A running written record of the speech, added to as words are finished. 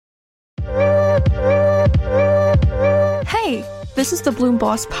This is the Bloom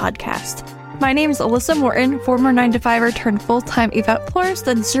Boss Podcast. My name is Alyssa Morton, former 9-to-5er turned full-time event florist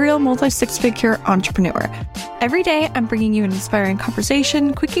and serial multi-six-figure entrepreneur. Every day, I'm bringing you an inspiring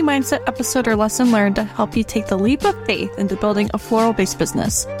conversation, quickie mindset episode, or lesson learned to help you take the leap of faith into building a floral-based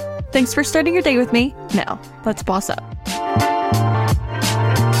business. Thanks for starting your day with me. Now, let's boss up.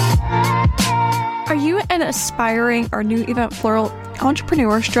 Are you an aspiring or new event floral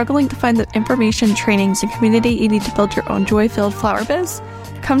entrepreneur struggling to find the information, trainings, and community you need to build your own joy-filled flower biz?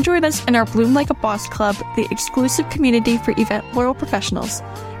 Come join us in our Bloom Like a Boss Club, the exclusive community for event floral professionals.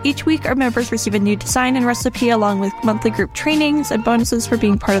 Each week, our members receive a new design and recipe along with monthly group trainings and bonuses for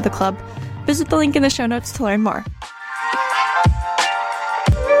being part of the club. Visit the link in the show notes to learn more.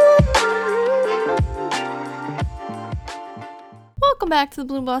 Welcome back to the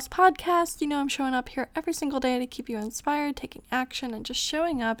Bloom Boss Podcast. You know I'm showing up here every single day to keep you inspired, taking action, and just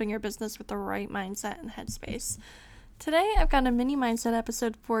showing up in your business with the right mindset and headspace. Today, I've got a mini mindset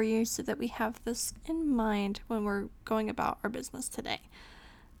episode for you so that we have this in mind when we're going about our business today.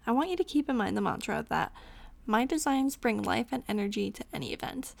 I want you to keep in mind the mantra that my designs bring life and energy to any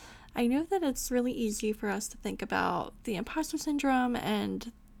event. I know that it's really easy for us to think about the imposter syndrome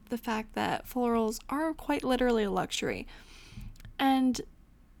and the fact that florals are quite literally a luxury. And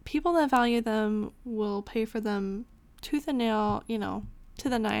people that value them will pay for them tooth and nail, to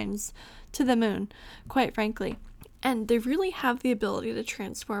the nines, to the moon, quite frankly. And they really have the ability to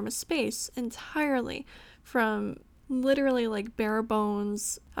transform a space entirely from literally like bare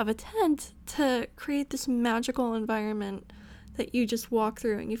bones of a tent to create this magical environment that you just walk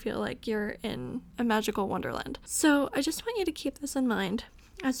through and you feel like you're in a magical wonderland. So I just want you to keep this in mind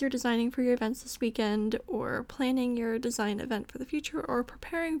as you're designing for your events this weekend, or planning your design event for the future, or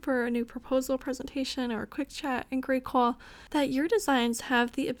preparing for a new proposal presentation or a quick chat inquiry call, that your designs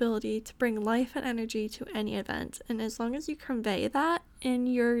have the ability to bring life and energy to any event. And as long as you convey that in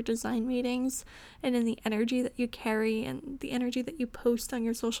your design meetings and in the energy that you carry and the energy that you post on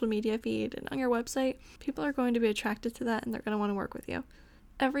your social media feed and on your website, people are going to be attracted to that and they're going to want to work with you.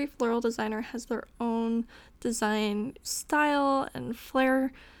 Every floral designer has their own design style and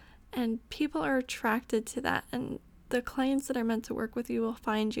flair, and people are attracted to that, and the clients that are meant to work with you will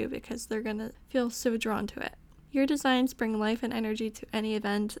find you because they're going to feel so drawn to it. Your designs bring life and energy to any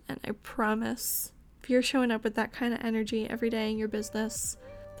event, and I promise if you're showing up with that kind of energy every day in your business,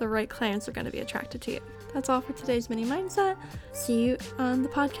 the right clients are going to be attracted to you. That's all for today's mini mindset. See you on the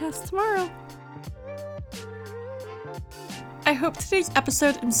podcast tomorrow. I hope today's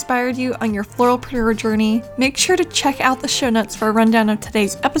episode inspired you on your floralpreneur journey. Make sure to check out the show notes for a rundown of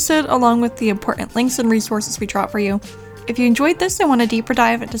today's episode, along with the important links and resources we drop for you. If you enjoyed this and want a deeper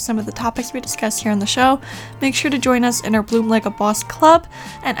dive into some of the topics we discuss here on the show, make sure to join us in our Bloom Like a Boss Club,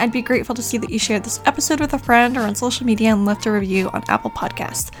 and I'd be grateful to see that you shared this episode with a friend or on social media and left a review on Apple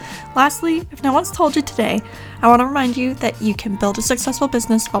Podcasts. Lastly, if no one's told you today, I want to remind you that you can build a successful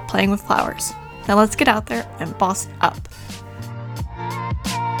business while playing with flowers. Now let's get out there and boss up.